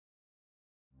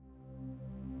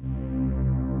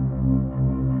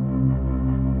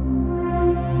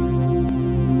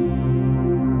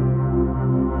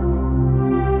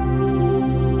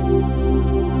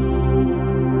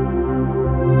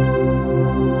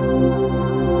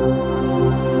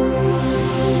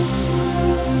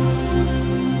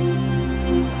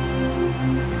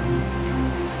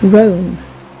Rome,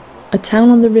 a town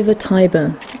on the river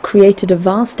Tiber, created a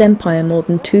vast empire more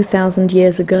than 2,000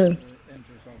 years ago.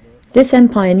 This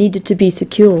empire needed to be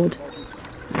secured.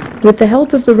 With the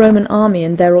help of the Roman army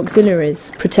and their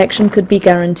auxiliaries, protection could be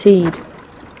guaranteed.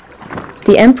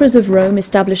 The emperors of Rome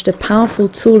established a powerful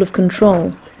tool of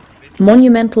control,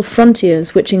 monumental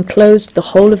frontiers which enclosed the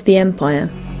whole of the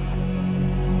empire.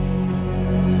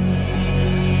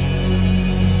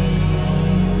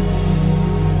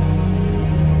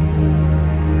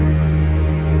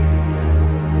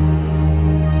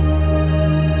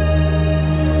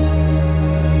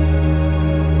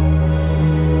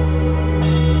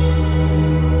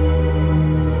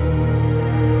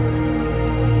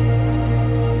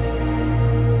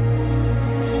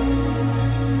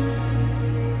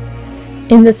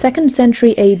 In the 2nd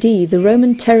century AD, the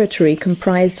Roman territory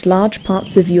comprised large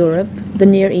parts of Europe, the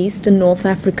Near East and North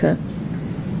Africa.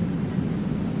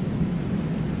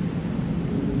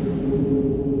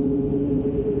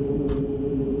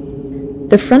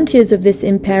 The frontiers of this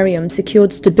imperium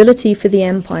secured stability for the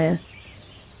empire.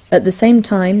 At the same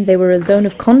time, they were a zone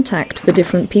of contact for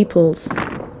different peoples.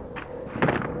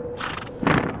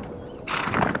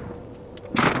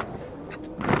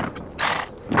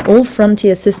 All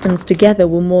frontier systems together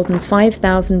were more than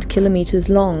 5,000 kilometers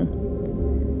long.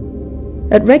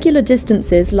 At regular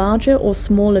distances, larger or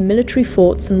smaller military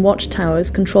forts and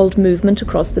watchtowers controlled movement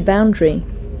across the boundary.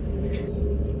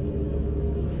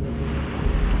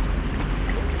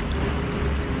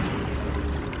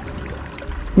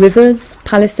 Rivers,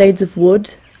 palisades of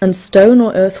wood, and stone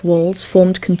or earth walls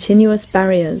formed continuous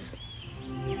barriers.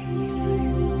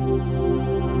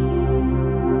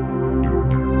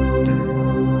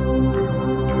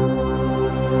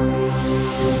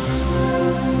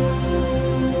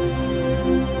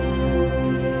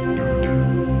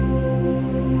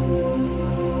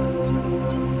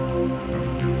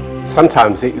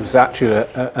 Sometimes it was actually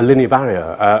a linear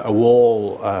barrier, a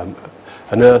wall,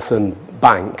 an earthen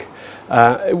bank,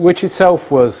 which itself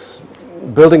was,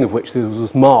 building of which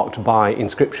was marked by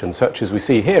inscriptions, such as we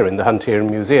see here in the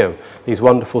Hunterian Museum. These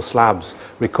wonderful slabs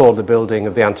record the building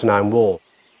of the Antonine Wall.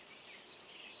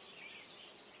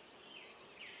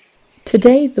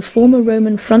 Today, the former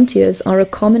Roman frontiers are a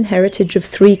common heritage of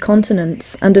 3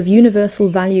 continents and of universal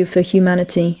value for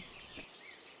humanity.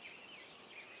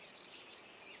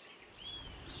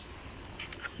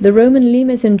 The Roman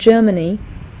limes in Germany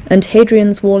and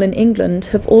Hadrian's Wall in England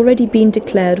have already been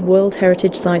declared World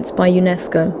Heritage Sites by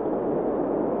UNESCO.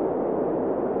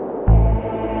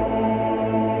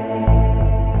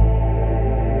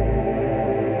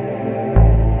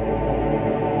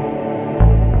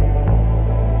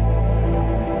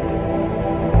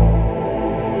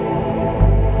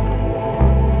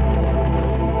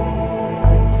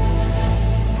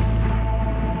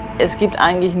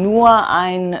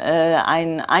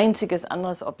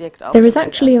 There is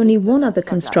actually only one other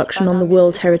construction on the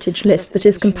World Heritage List that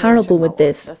is comparable with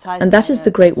this, and that is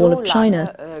the Great Wall of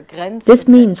China. This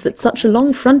means that such a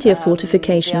long frontier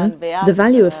fortification, the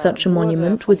value of such a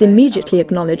monument, was immediately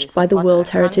acknowledged by the World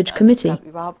Heritage Committee.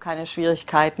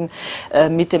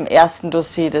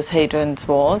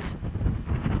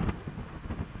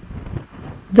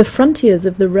 The frontiers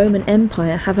of the Roman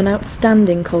Empire have an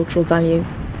outstanding cultural value.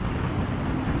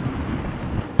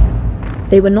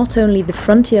 They were not only the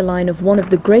frontier line of one of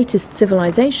the greatest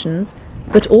civilizations,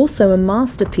 but also a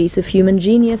masterpiece of human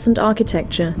genius and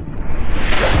architecture,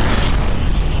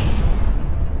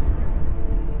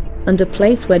 and a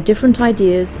place where different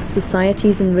ideas,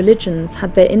 societies and religions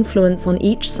had their influence on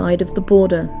each side of the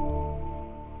border.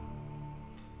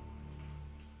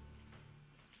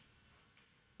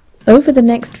 Over the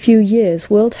next few years,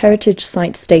 World Heritage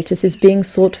Site status is being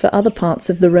sought for other parts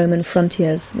of the Roman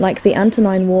frontiers, like the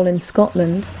Antonine Wall in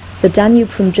Scotland, the Danube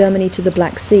from Germany to the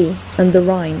Black Sea, and the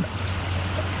Rhine.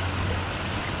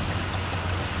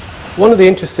 One of the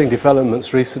interesting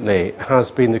developments recently has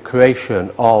been the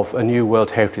creation of a new World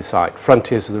Heritage Site,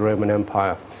 Frontiers of the Roman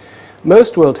Empire.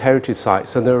 Most World Heritage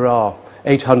Sites, and there are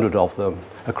 800 of them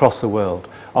across the world,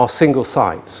 are single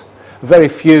sites. Very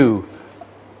few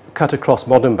cut across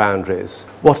modern boundaries.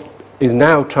 What is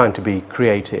now trying to be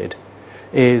created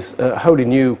is a wholly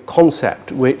new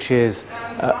concept, which is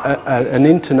an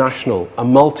international, a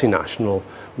multinational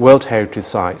World Heritage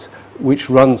Sites which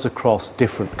runs across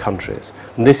different countries.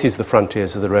 And this is the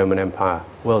Frontiers of the Roman Empire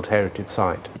World Heritage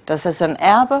Site. Das ist ein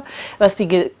Erbe, was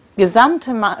die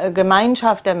gesamte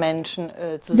Gemeinschaft der Menschen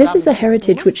This is a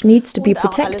heritage which needs to be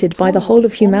protected by the whole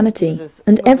of humanity,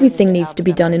 and everything needs to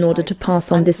be done in order to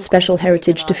pass on this special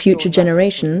heritage to future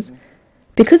generations,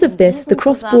 Because of this, the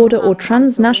cross-border or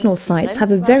transnational sites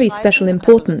have a very special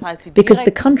importance, because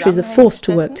the countries are forced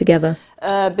to work together.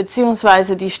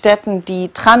 Beziehungsweise die Städte, die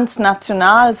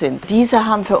transnational sind, diese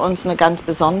haben für uns eine ganz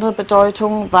besondere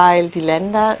Bedeutung, weil die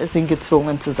Länder sind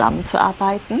gezwungen,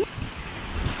 zusammenzuarbeiten.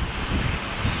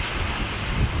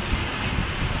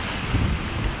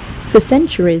 For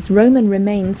centuries, Roman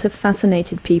remains have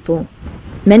fascinated people.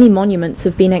 Many monuments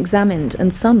have been examined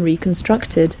and some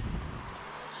reconstructed.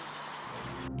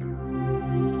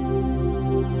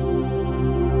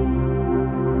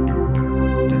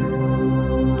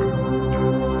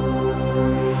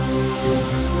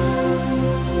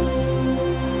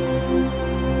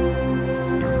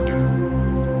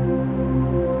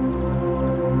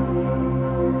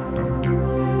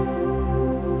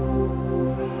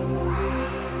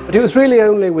 But it was really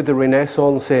only with the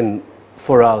Renaissance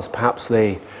for us, perhaps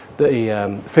the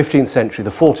 15th century,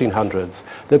 the 1400s,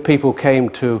 that people came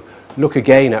to look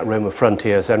again at Roman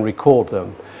frontiers and record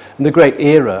them. And the great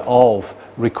era of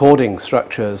recording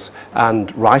structures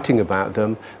and writing about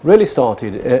them really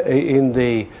started in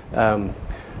the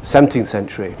 17th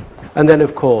century. And then,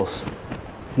 of course,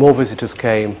 more visitors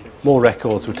came, more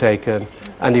records were taken,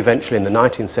 and eventually in the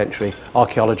 19th century,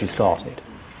 archaeology started.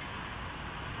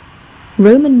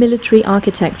 Roman military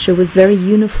architecture was very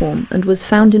uniform and was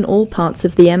found in all parts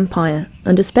of the empire,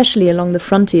 and especially along the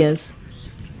frontiers.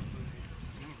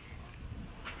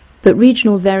 But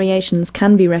regional variations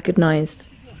can be recognized.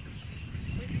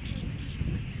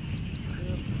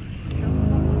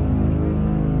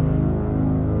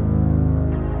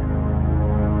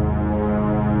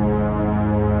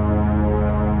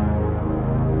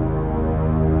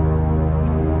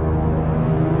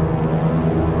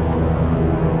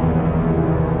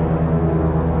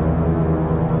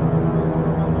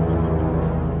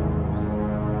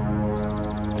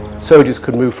 Soldiers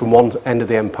could move from one end of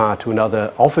the empire to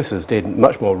another, officers did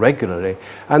much more regularly,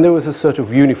 and there was a sort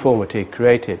of uniformity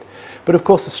created. But of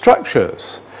course the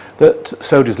structures that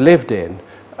soldiers lived in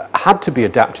had to be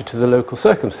adapted to the local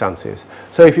circumstances.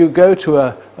 So if you go to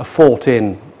a fort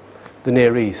in the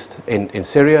Near East, in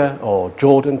Syria or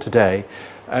Jordan today,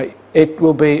 it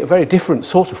will be a very different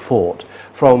sort of fort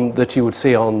from that you would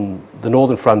see on the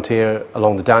northern frontier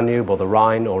along the Danube or the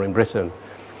Rhine or in Britain.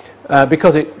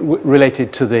 Because it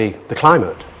related to the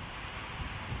climate.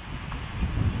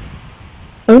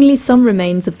 Only some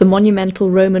remains of the monumental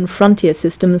Roman frontier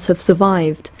systems have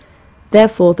survived.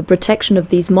 Therefore, the protection of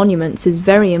these monuments is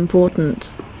very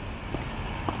important.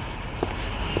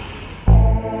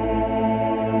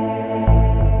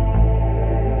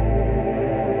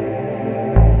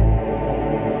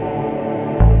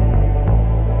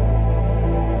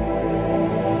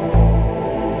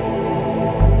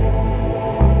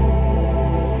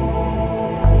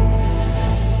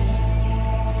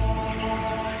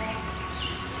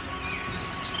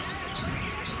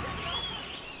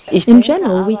 In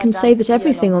general, we can say that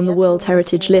everything on the World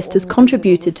Heritage List has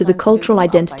contributed to the cultural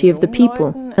identity of the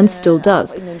people, and still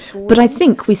does. But I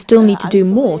think we still need to do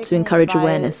more to encourage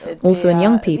awareness, also in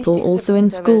young people, also in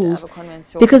schools.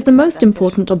 Because the most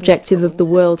important objective of the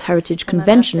World Heritage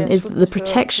Convention is that the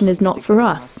protection is not for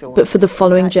us, but for the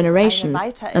following generations,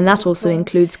 and that also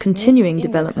includes continuing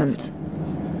development.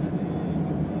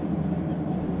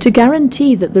 To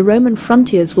guarantee that the Roman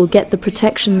frontiers will get the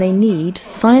protection they need,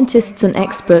 scientists and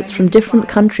experts from different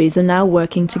countries are now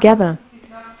working together.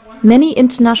 Many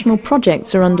international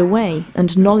projects are underway,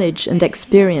 and knowledge and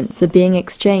experience are being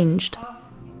exchanged.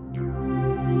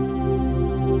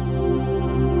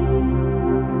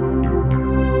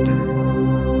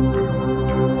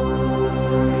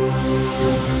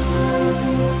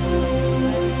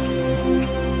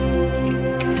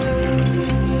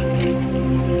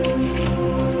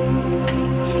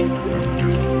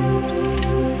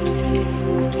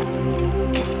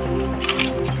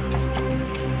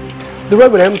 The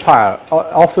Roman Empire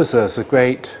offers us a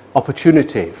great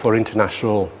opportunity for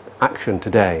international action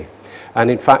today. And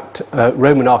in fact,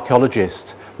 Roman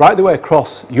archaeologists right the way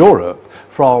across Europe,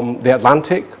 from the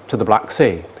Atlantic to the Black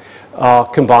Sea, are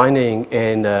combining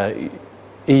in an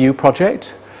EU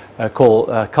project called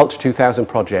Culture 2000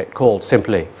 project, called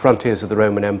simply Frontiers of the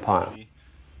Roman Empire.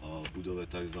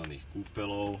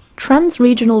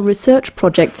 Trans-regional research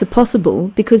projects are possible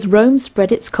because Rome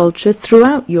spread its culture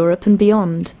throughout Europe and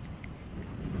beyond.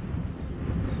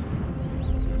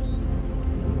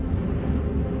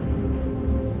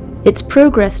 Its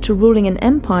progress to ruling an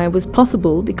empire was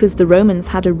possible because the Romans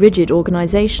had a rigid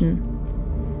organization.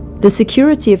 The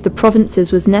security of the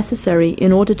provinces was necessary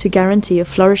in order to guarantee a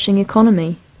flourishing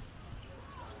economy.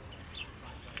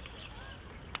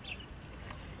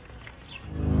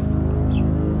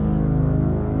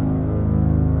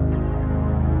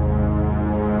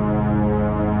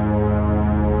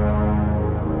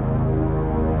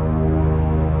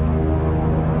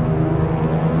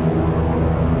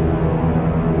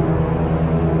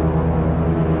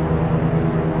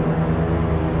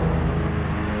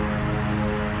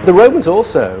 The Romans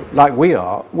also, like we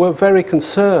are, were very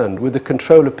concerned with the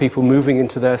control of people moving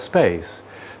into their space.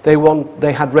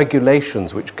 They had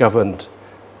regulations which governed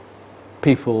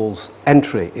people's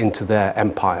entry into their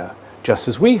empire, just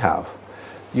as we have.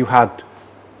 You had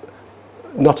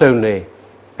not only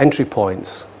entry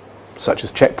points, such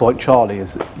as Checkpoint Charlie,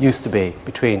 as it used to be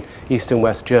between East and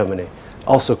West Germany,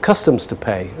 also customs to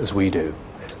pay, as we do.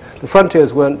 The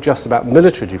frontiers weren't just about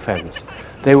military defence,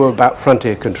 they were about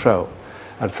frontier control.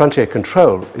 And frontier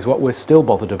control is what we're still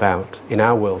bothered about in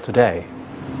our world today.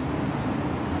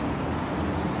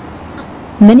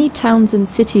 Many towns and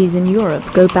cities in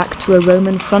Europe go back to a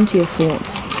Roman frontier fort.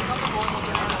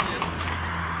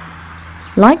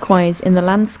 Likewise, in the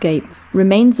landscape,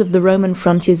 remains of the Roman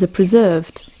frontiers are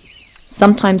preserved,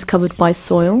 sometimes covered by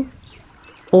soil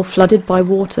or flooded by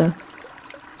water.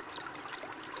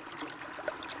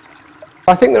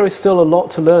 I think there is still a lot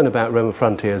to learn about Roman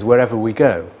frontiers wherever we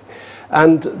go.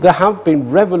 And there have been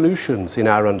revolutions in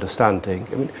our understanding.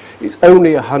 I mean, it's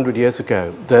only 100 years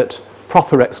ago that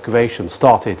proper excavation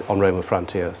started on Roman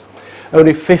frontiers.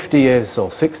 Only 50 years or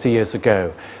 60 years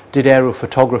ago did aerial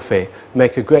photography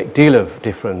make a great deal of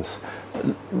difference,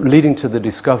 leading to the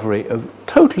discovery of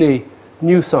totally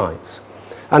new sites.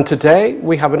 And today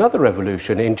we have another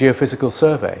revolution in geophysical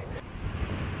survey.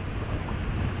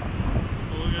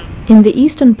 In the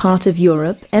eastern part of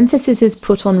Europe, emphasis is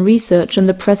put on research and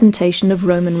the presentation of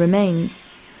Roman remains.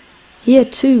 Here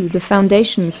too, the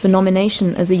foundations for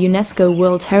nomination as a UNESCO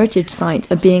World Heritage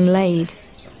Site are being laid.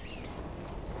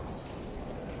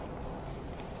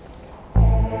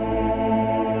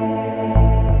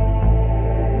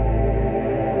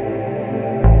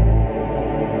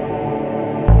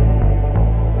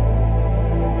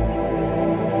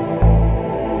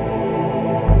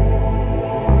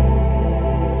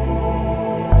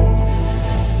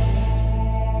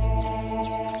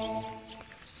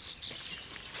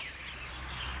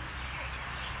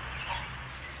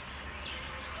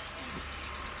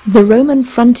 The Roman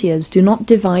frontiers do not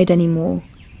divide anymore.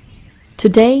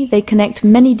 Today they connect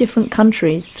many different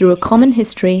countries through a common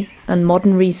history and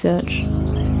modern research.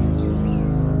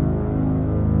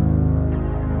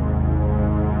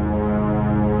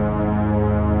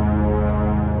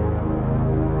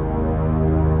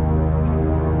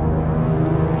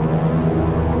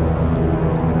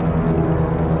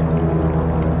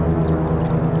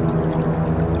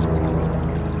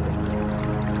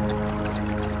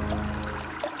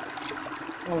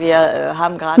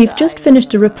 We've just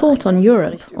finished a report on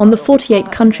Europe, on the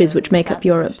 48 countries which make up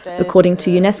Europe, according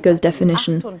to UNESCO's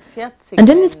definition. And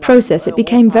in this process it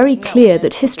became very clear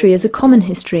that history is a common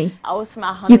history.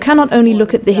 You cannot only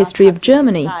look at the history of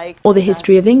Germany or the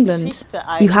history of England,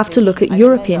 you have to look at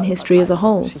European history as a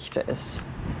whole.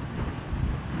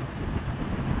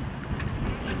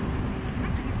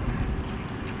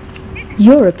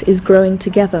 Europe is growing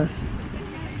together.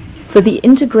 For the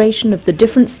integration of the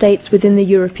different states within the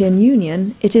European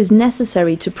Union, it is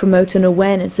necessary to promote an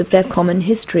awareness of their common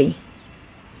history.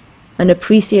 An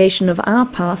appreciation of our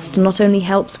past not only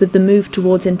helps with the move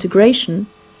towards integration,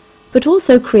 but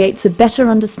also creates a better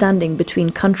understanding between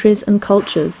countries and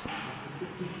cultures.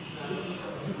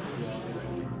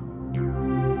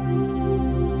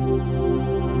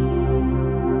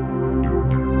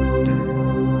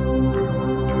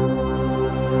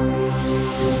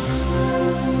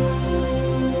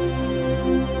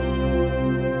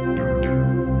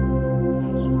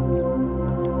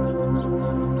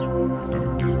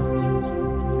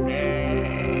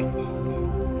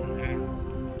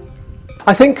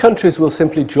 I think countries will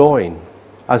simply join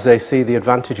as they see the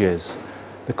advantages,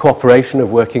 the cooperation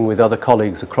of working with other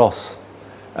colleagues across,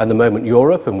 at the moment,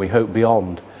 Europe, and we hope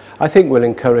beyond. I think will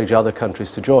encourage other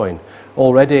countries to join.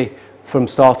 Already, from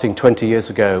starting 20 years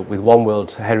ago with one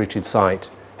World Heritage Site,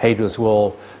 Hadrian's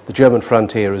Wall, the German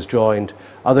frontier has joined.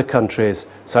 Other countries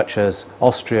such as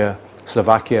Austria,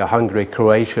 Slovakia, Hungary,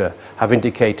 Croatia have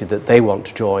indicated that they want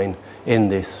to join in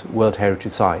this World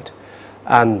Heritage Site.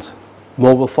 And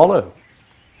more will follow.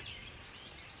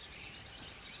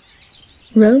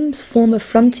 Rome's former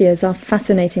frontiers are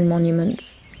fascinating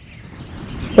monuments.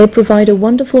 They provide a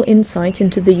wonderful insight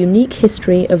into the unique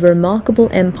history of a remarkable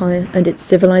empire and its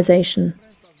civilization.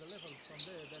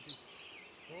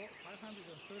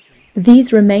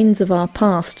 These remains of our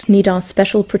past need our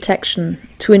special protection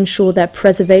to ensure their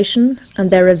preservation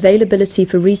and their availability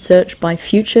for research by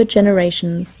future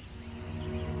generations.